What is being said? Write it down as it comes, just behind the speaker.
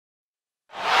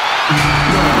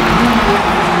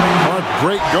Mark,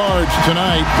 great guards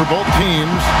tonight for both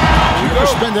teams. Did you ever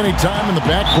spend any time in the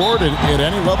backcourt at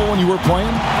any level when you were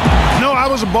playing? No, I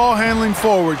was a ball-handling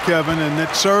forward, Kevin, and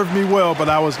it served me well, but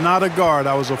I was not a guard.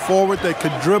 I was a forward that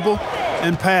could dribble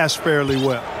and pass fairly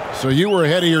well. So you were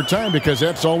ahead of your time because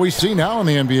that's all we see now in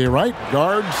the NBA, right?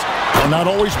 Guards are not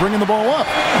always bringing the ball up.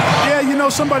 Yeah, you know,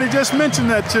 somebody just mentioned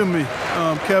that to me,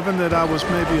 Kevin, that I was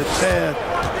maybe a tad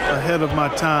ahead of my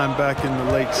time back in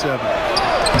the late 70s.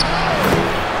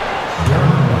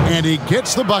 And he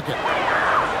gets the bucket.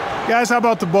 Guys, how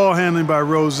about the ball handling by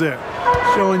Rozier?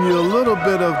 Showing you a little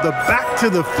bit of the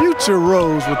back-to-the-future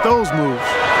Rose with those moves.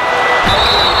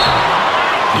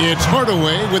 It's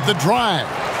Hardaway with the drive.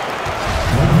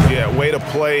 Yeah, way to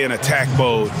play in attack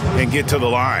mode and get to the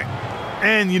line.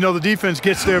 And, you know, the defense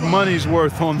gets their money's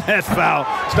worth on that foul,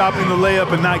 stopping the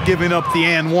layup and not giving up the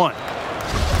and one.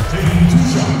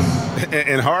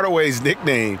 And Hardaway's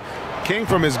nickname came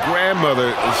from his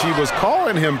grandmother. She was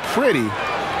calling him pretty,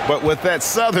 but with that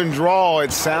southern drawl,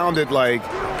 it sounded like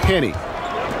Penny.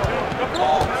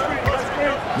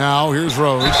 Now here's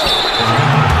Rose.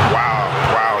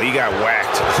 Wow, he got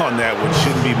whacked on that one.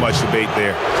 Shouldn't be much debate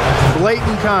there.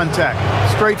 Blatant contact,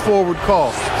 straightforward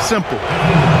call, simple.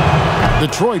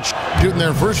 Detroit shooting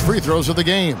their first free throws of the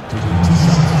game.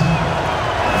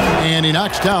 And he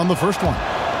knocks down the first one.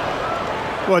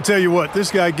 Well, I tell you what,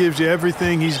 this guy gives you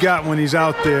everything he's got when he's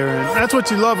out there, and that's what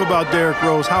you love about Derrick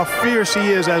Rose, how fierce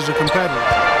he is as a competitor.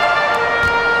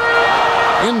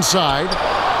 Inside,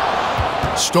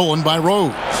 stolen by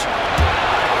Rose.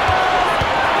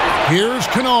 Here's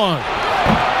Kennard.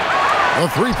 A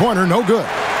three-pointer, no good.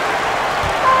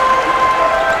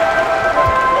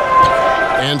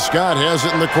 And Scott has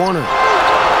it in the corner.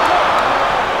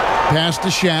 Pass to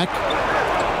Shaq.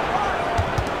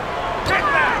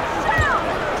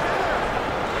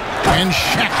 And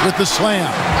Shaq with the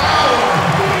slam.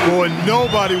 Boy,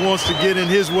 nobody wants to get in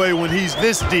his way when he's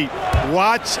this deep.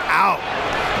 Watch out.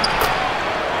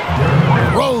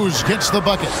 Rose gets the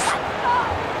bucket.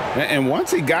 And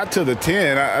once he got to the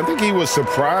 10, I think he was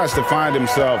surprised to find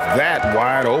himself that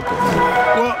wide open.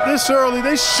 Well, this early,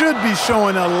 they should be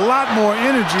showing a lot more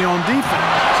energy on defense.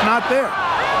 It's not there.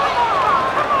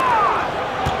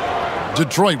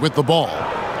 Detroit with the ball.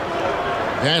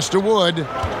 Pass to Wood.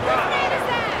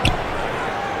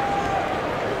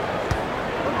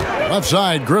 Left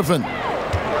side, Griffin.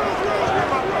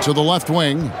 To the left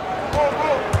wing.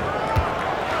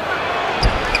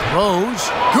 Rose,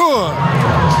 good.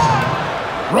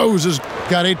 Rose has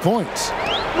got 8 points.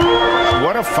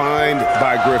 What a find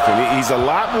by Griffin. He's a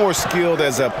lot more skilled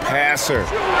as a passer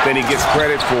than he gets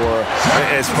credit for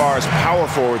as far as power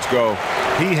forwards go.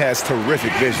 He has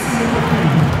terrific vision.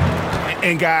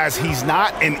 And guys, he's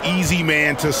not an easy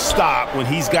man to stop when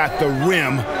he's got the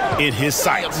rim in his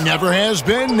sights. Never has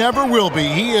been, never will be.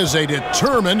 He is a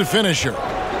determined finisher.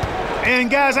 And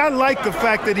guys, I like the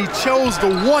fact that he chose the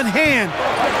one-hand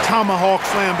tomahawk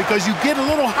slam because you get a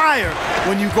little higher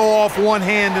when you go off one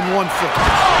hand and 1 foot.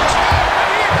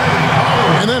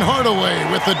 And then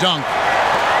Hardaway with the dunk.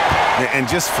 And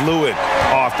just fluid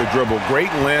off the dribble.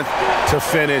 Great length to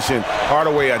finish, and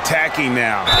Hardaway attacking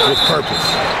now with purpose.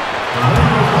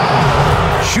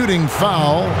 Shooting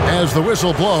foul as the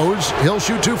whistle blows. He'll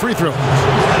shoot 2 free throws.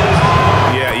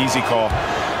 Yeah, easy call.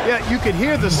 Yeah, you can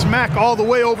hear the smack all the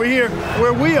way over here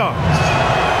where we are.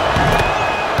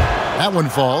 That one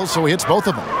falls, so he hits both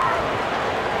of them.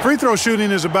 Free throw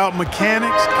shooting is about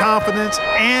mechanics, confidence,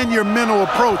 and your mental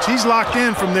approach. He's locked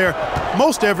in from there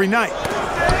most every night.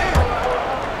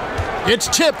 It's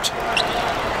tipped.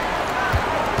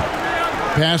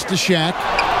 Pass to Shaq.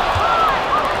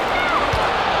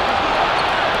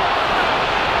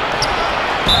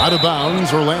 Out of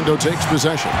bounds, Orlando takes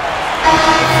possession.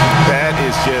 That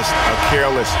is just a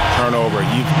careless turnover.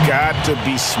 You've got to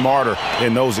be smarter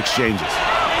in those exchanges.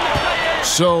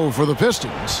 So for the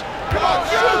Pistons, Come on,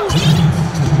 shoot!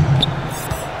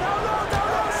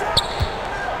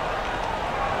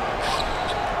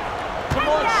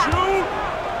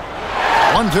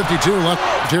 1:52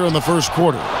 left here in the first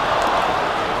quarter.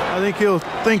 I think he'll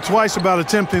think twice about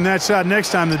attempting that shot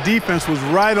next time. The defense was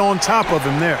right on top of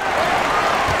him there.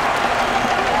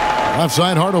 Left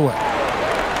side, Hardaway.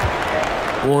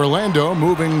 Orlando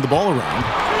moving the ball around.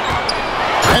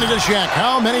 And it is Shaq.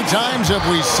 How many times have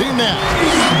we seen that?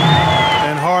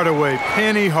 And Hardaway,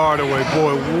 Penny Hardaway,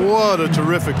 boy, what a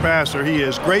terrific passer he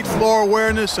is. Great floor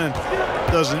awareness and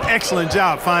does an excellent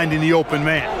job finding the open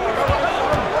man.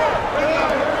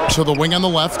 To the wing on the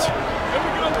left.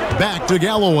 Back to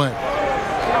Galloway.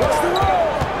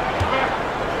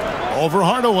 Over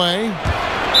Hardaway.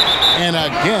 And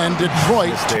again,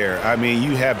 Detroit. There. I mean,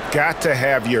 you have got to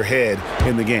have your head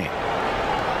in the game.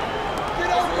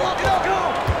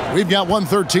 We've got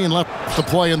 1:13 left to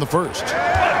play in the first.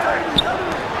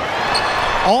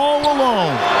 All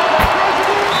alone.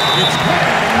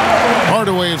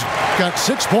 Hardaway's got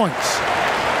 6 points.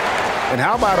 And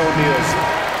how about O'Neal's?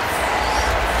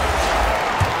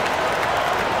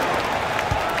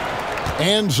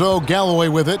 Enzo Galloway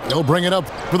with it. He'll bring it up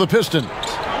for the Pistons.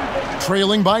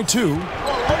 Trailing by 2.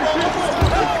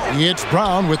 It's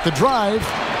Brown with the drive.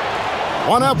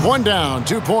 1 up, 1 down.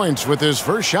 2 points with his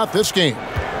first shot this game.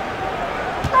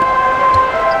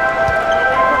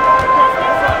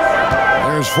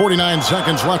 There's 49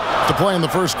 seconds left to play in the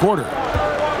first quarter.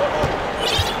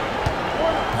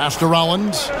 Pass to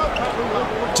Rollins.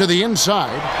 To the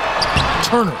inside.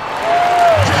 Turner.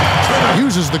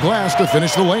 Uses the glass to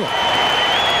finish the layup.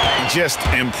 Just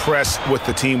impressed with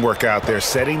the teamwork out there,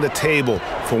 setting the table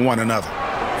for one another.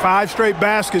 5 straight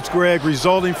baskets, Greg,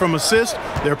 resulting from assists.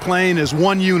 They're playing as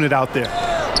one unit out there.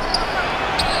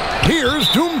 Here's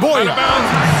Doumbouya.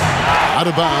 Out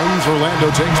of bounds,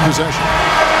 Orlando takes possession.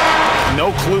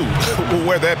 No clue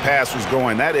where that pass was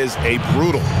going. That is a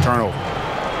brutal turnover.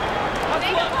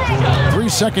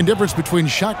 3-second difference between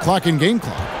shot clock and game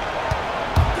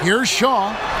clock. Here's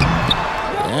Shaw.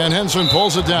 And Henson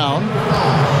pulls it down.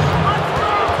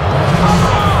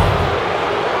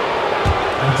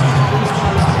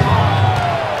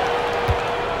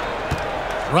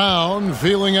 Brown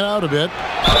feeling it out a bit.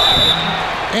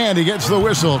 And he gets the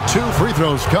whistle. 2 free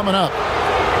throws coming up.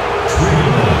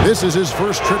 This is his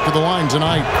first trip to the line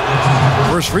tonight.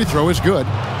 First free throw is good.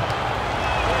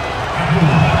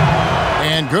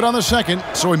 And good on the second,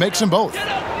 so he makes them both.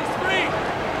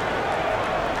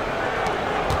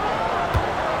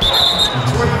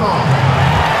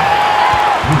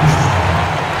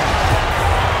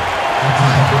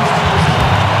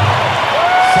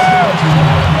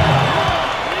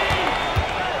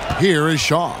 Here is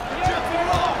Shaw.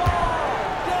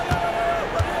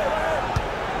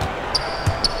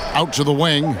 Out to the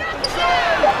wing.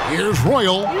 Here's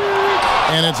Royal.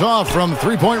 And it's off from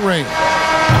three-point range.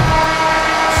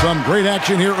 Some great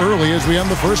action here early as we end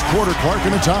the first quarter. Clark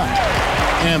in a tie.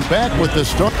 And back with the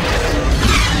start.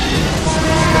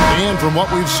 And from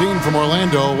what we've seen from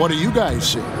Orlando, what do you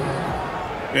guys see?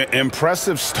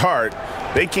 Impressive start.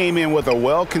 They came in with a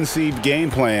well-conceived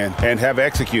game plan and have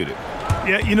executed.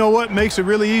 Yeah, you know what makes it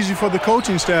really easy for the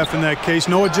coaching staff in that case?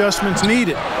 No adjustments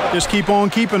needed. Just keep on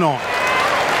keeping on.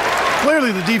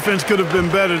 Clearly the defense could have been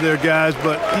better there, guys,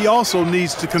 but he also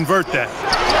needs to convert that.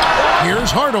 Here's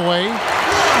Hardaway.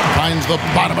 Finds the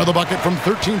bottom of the bucket from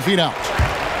 13 feet out.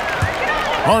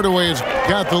 Hardaway's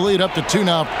got the lead up to 2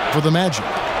 now for the Magic.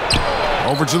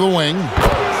 Over to the wing.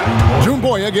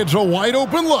 Doumbouya gets a wide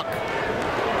open look.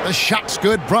 The shot's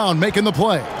good. Brown making the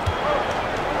play.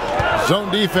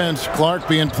 Zone defense, Clark,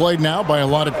 being played now by a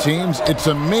lot of teams. It's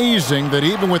amazing that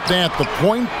even with that, the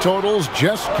point totals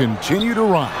just continue to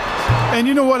rise. And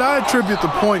you know what? I attribute the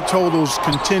point totals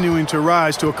continuing to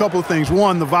rise to a couple of things.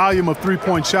 One, the volume of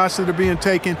three-point shots that are being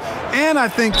taken. And I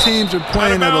think teams are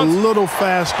playing at a little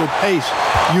faster pace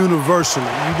universally.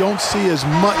 You don't see as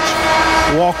much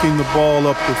walking the ball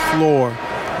up the floor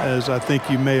as I think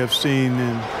you may have seen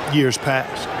in years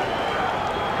past.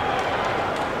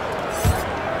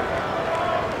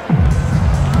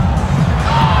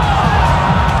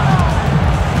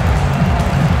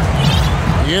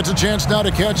 It's a chance now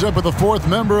to catch up with the 4th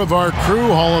member of our crew,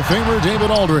 Hall of Famer David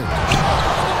Aldridge.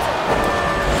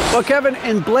 Well, Kevin,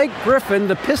 in Blake Griffin,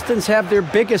 the Pistons have their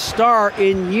biggest star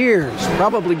in years,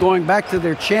 probably going back to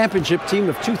their championship team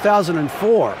of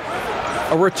 2004.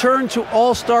 A return to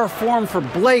all-star form for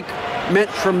Blake meant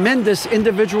tremendous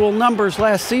individual numbers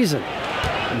last season.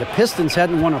 And the Pistons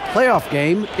hadn't won a playoff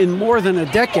game in more than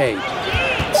a decade.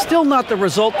 Still not the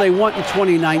result they want in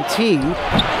 2019.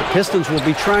 Pistons will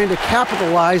be trying to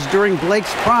capitalize during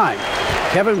Blake's prime.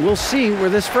 Kevin, we'll see where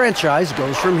this franchise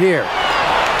goes from here.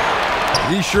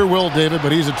 He sure will, David,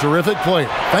 but he's a terrific player.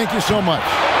 Thank you so much.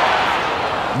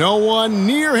 No one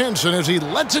near Henson as he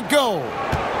lets it go.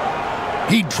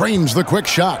 He drains the quick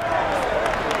shot.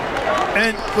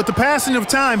 And with the passing of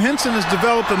time, Henson has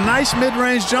developed a nice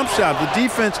mid-range jump shot. The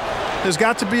defense has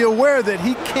got to be aware that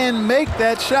he can make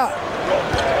that shot.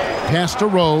 Pass to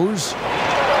Rose.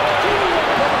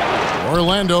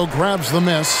 Orlando grabs the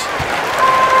miss.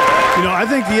 You know, I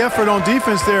think the effort on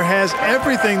defense there has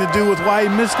everything to do with why he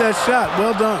missed that shot.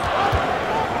 Well done.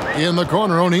 In the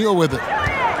corner, O'Neal with it.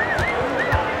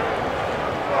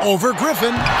 Over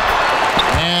Griffin.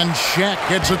 And Shaq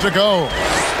gets it to go.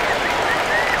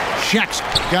 Shaq's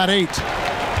got 8.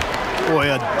 Boy,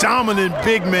 a dominant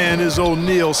big man is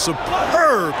O'Neal.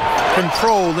 Superb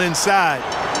control inside.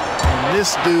 And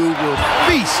this dude will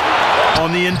feast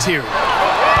on the interior.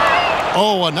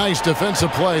 Oh, a nice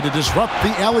defensive play to disrupt the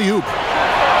alley-oop.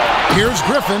 Here's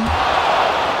Griffin.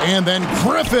 And then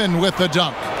Griffin with the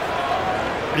dunk.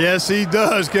 Yes, he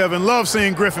does, Kevin. Love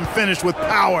seeing Griffin finish with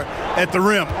power at the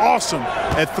rim. Awesome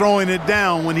at throwing it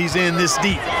down when he's in this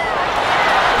deep.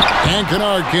 And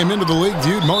Kennard came into the league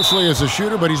viewed mostly as a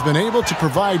shooter, but he's been able to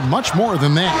provide much more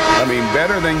than that. I mean,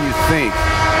 better than you think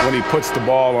when he puts the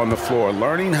ball on the floor.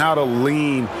 Learning how to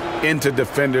lean into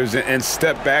defenders and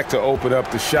step back to open up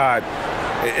the shot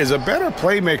is a better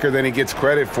playmaker than he gets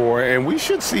credit for, and we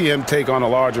should see him take on a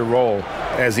larger role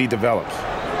as he develops.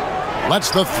 Lets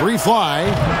the three fly.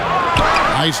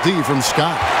 Nice D from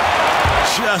Scott.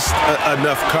 Just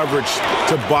enough coverage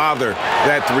to bother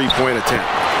that three-point attempt.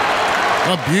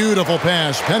 A beautiful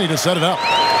pass. Penny to set it up.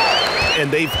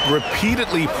 And they've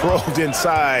repeatedly probed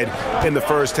inside in the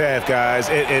first half, guys,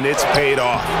 and it's paid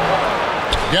off.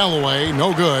 Galloway,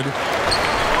 no good.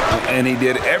 And he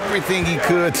did everything he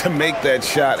could to make that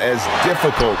shot as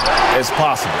difficult as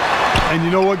possible. And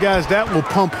you know what, guys? That will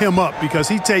pump him up because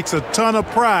he takes a ton of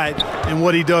pride in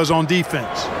what he does on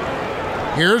defense.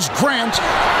 Here's Grant.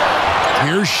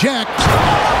 Here's Shaq.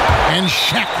 And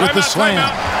Shaq with the slam.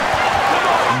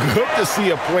 Good to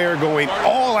see a player going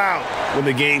all out when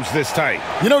the game's this tight.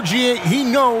 You know, G.A., he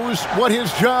knows what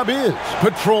his job is.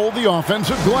 Patrol the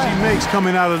offensive glass. He makes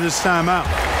coming out of this timeout.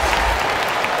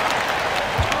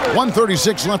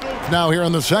 1:36 left now here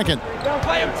in the second.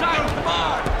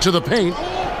 To the paint.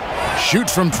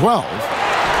 Shoots from 12.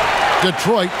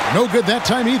 Detroit, no good that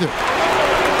time either.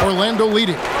 Orlando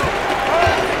leading.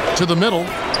 To the middle.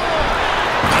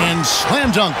 And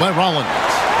slam dunk by Rollins.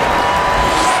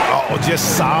 Oh,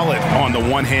 just solid on the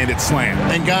one-handed slam.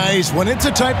 And guys, when it's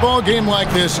a tight ball game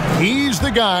like this, he's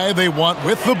the guy they want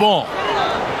with the ball.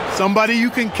 Somebody you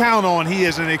can count on. He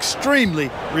is an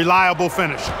extremely reliable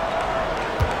finisher.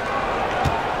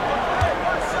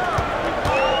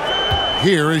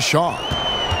 Here is Shaw.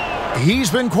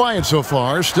 He's been quiet so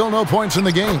far. Still no points in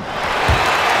the game.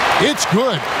 It's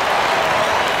good.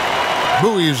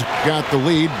 Bowie's got the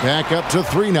lead back up to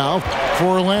 3 now for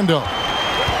Orlando.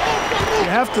 You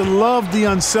have to love the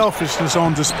unselfishness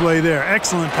on display there.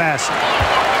 Excellent passing.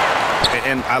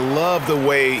 And I love the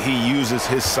way he uses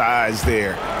his size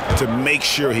there to make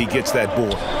sure he gets that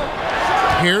board.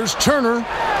 Here's Turner.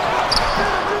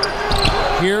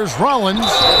 Here's Rollins.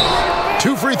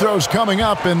 2 free throws coming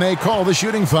up, and they call the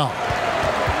shooting foul.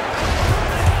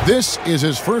 This is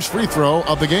his first free throw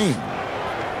of the game.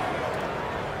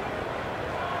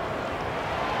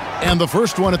 And the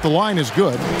first one at the line is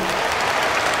good.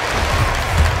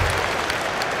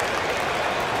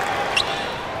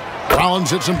 Rollins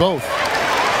hits them both.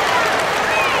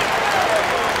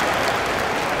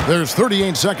 There's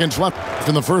 38 seconds left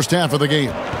in the first half of the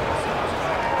game.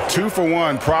 2 for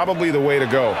 1, probably the way to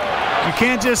go. You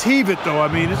can't just heave it, though. I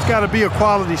mean, it's got to be a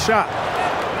quality shot.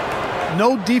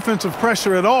 No defensive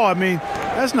pressure at all. I mean,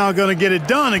 that's not going to get it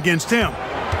done against him.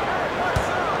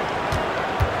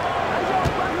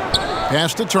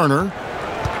 Pass to Turner.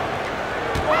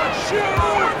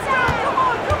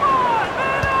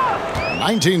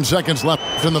 19 seconds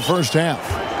left in the first half.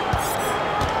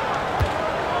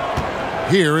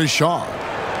 Here is Shaw.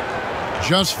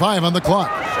 Just 5 on the clock.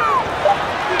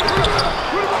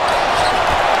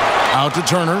 Out to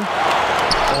Turner.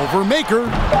 Over Maker.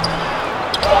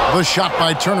 The shot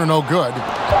by Turner, no good.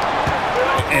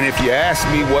 And if you ask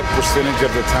me what percentage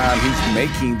of the time he's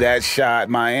making that shot,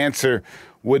 my answer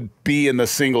would be in the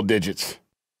single digits.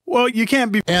 Well, you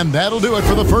can't be. And that'll do it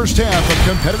for the first half of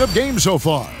competitive game so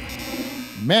far.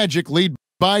 Magic lead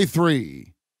by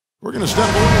 3. We're going to step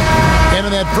away. And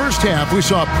in that first half, we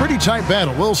saw a pretty tight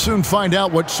battle. We'll soon find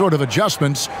out what sort of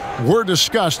adjustments were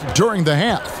discussed during the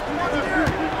half.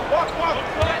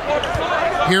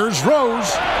 Here's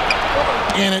Rose.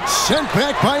 And it's sent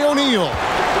back by O'Neal.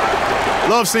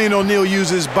 Love seeing O'Neal use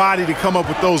his body to come up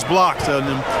with those blocks. An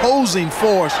imposing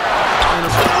force and a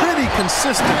pretty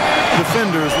consistent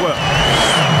defender as well.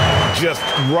 Just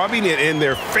rubbing it in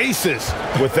their faces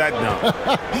with that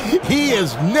dunk. He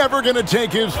is never going to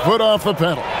take his foot off the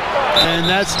pedal. And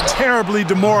that's terribly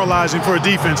demoralizing for a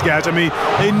defense, guys. I mean,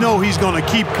 they know he's going to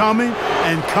keep coming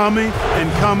and coming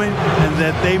and coming, and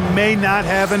that they may not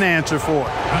have an answer for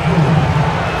it.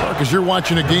 As you're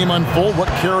watching a game unfold, what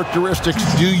characteristics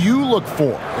do you look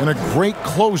for in a great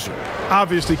closer?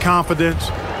 Obviously, confidence,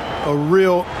 a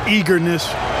real eagerness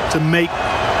to make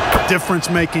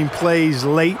difference-making plays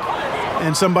late,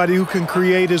 and somebody who can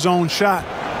create his own shot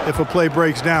if a play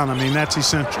breaks down. I mean, that's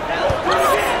essential.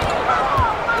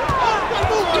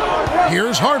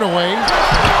 Here's Hardaway.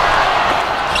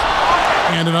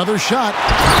 And another shot.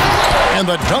 And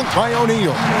the dunk by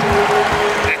O'Neal.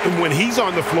 When he's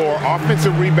on the floor,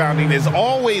 offensive rebounding is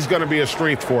always going to be a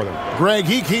strength for them. Greg,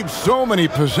 he keeps so many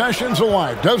possessions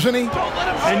alive, doesn't he?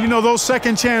 And, you know, those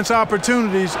second-chance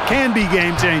opportunities can be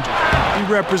game-changers. He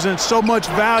represents so much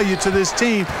value to this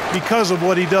team because of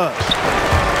what he does.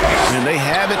 And they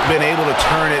haven't been able to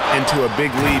turn it into a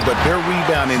big lead, but their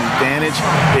rebounding advantage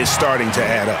is starting to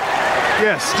add up.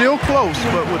 Yes, still close,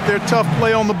 but with their tough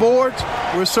play on the boards,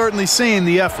 we're certainly seeing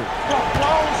the effort.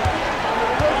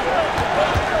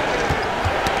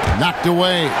 Knocked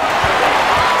away.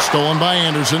 Stolen by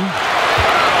Anderson.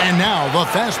 And now the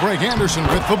fast break Anderson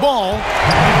with the ball.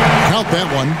 Count that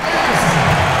one.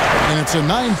 And it's a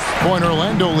 9-point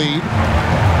Orlando lead.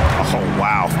 Oh,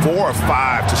 wow. 4 of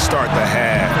 5 to start the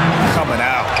half. Coming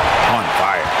out on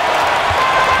fire.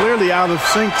 Clearly out of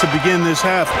sync to begin this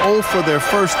half. 0 for their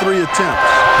first 3 attempts.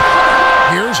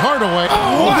 Here's Hardaway.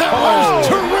 Oh, that was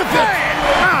terrific.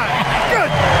 Good.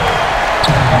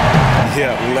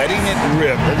 Yeah, letting it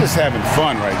rip. They're just having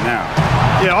fun right now.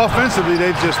 Yeah, offensively,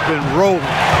 they've just been rolling.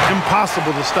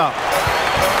 Impossible to stop.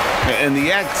 And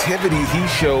the activity he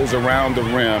shows around the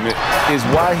rim is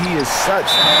why he is such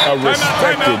a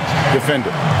respected defender.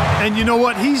 And you know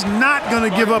what? He's not going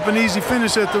to give up an easy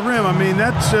finish at the rim. I mean,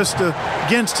 that's just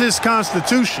against his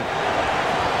constitution.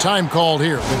 Time called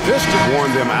here. The Pistons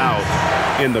worn them out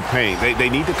in the paint. They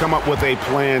need to come up with a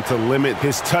plan to limit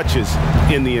his touches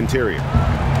in the interior.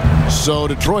 So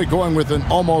Detroit going with an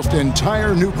almost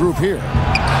entire new group here.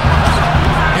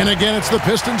 And again, it's the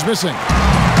Pistons missing.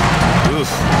 Oof,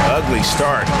 ugly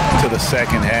start to the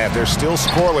second half. They're still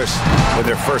scoreless with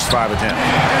their first 5 attempts.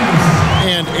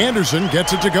 And Anderson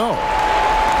gets it to go.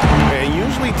 And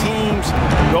usually teams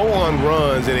go on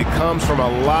runs, and it comes from a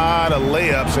lot of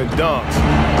layups and dunks,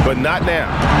 but not now.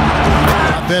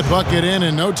 Got that bucket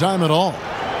in no time at all.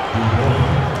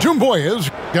 Jumboya's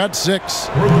got 6.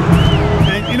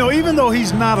 And, you know, even though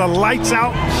he's not a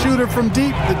lights-out shooter from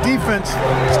deep, the defense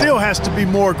still has to be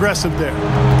more aggressive there.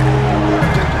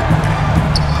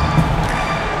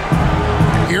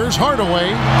 Here's Hardaway.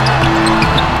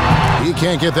 He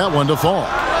can't get that one to fall.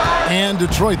 And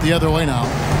Detroit the other way now.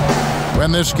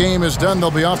 When this game is done,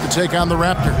 they'll be off to take on the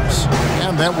Raptors.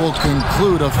 And that will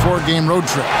conclude a 4-game road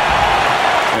trip.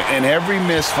 And every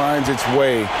miss finds its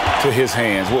way to his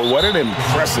hands. Well, what an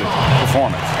impressive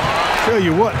performance. Tell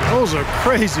you what, those are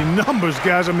crazy numbers,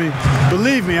 guys. I mean,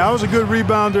 believe me, I was a good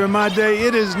rebounder in my day.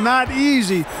 It is not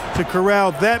easy to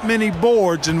corral that many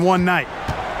boards in one night.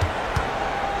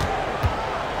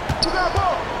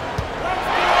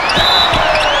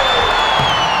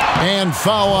 And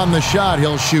foul on the shot.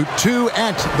 He'll shoot 2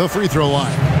 at the free throw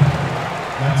line.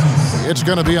 It's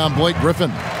going to be on Blake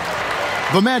Griffin.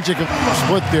 The Magic have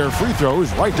split their free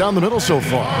throws right down the middle so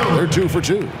far. They're 2 for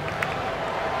 2.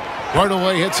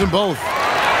 Hardaway hits them both.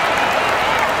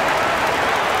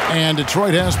 And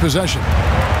Detroit has possession.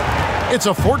 It's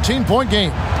a 14-point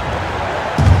game.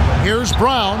 Here's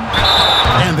Brown.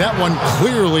 And that one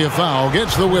clearly a foul.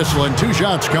 Gets the whistle and 2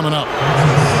 shots coming up.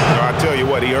 I tell you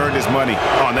what, he earned his money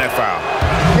on that foul.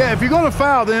 Yeah, if you're going to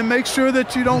foul, then make sure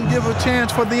that you don't give a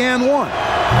chance for the and one.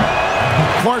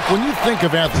 Clark, when you think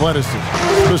of athleticism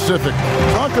specifically,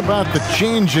 talk about the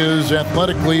changes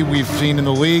athletically we've seen in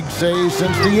the league, say,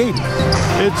 since the 80s.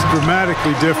 It's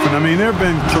dramatically different. I mean, there have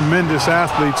been tremendous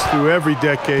athletes through every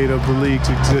decade of the league's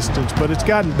existence, but it's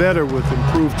gotten better with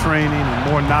improved training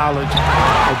and more knowledge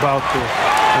about the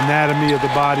anatomy of the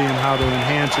body and how to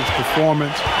enhance its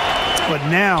performance. But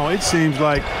now it seems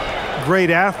like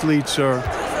great athletes are,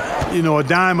 you know, a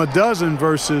dime a dozen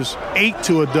versus 8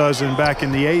 to a dozen back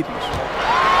in the 80s.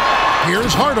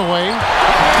 Here's Hardaway,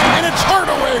 and it's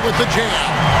Hardaway with the jam.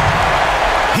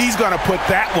 He's going to put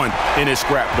that one in his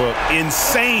scrapbook.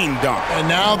 Insane dunk. And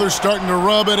now they're starting to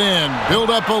rub it in,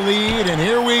 build up a lead, and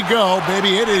here we go,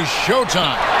 baby. It is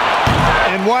showtime.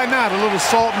 And why not? A little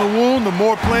salt in the wound. The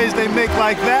more plays they make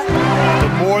like that,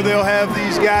 the more they'll have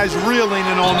these guys reeling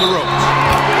and on the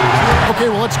ropes. Okay,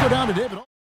 well, let's go down to David.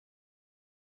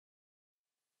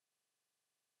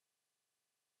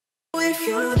 If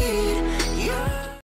you need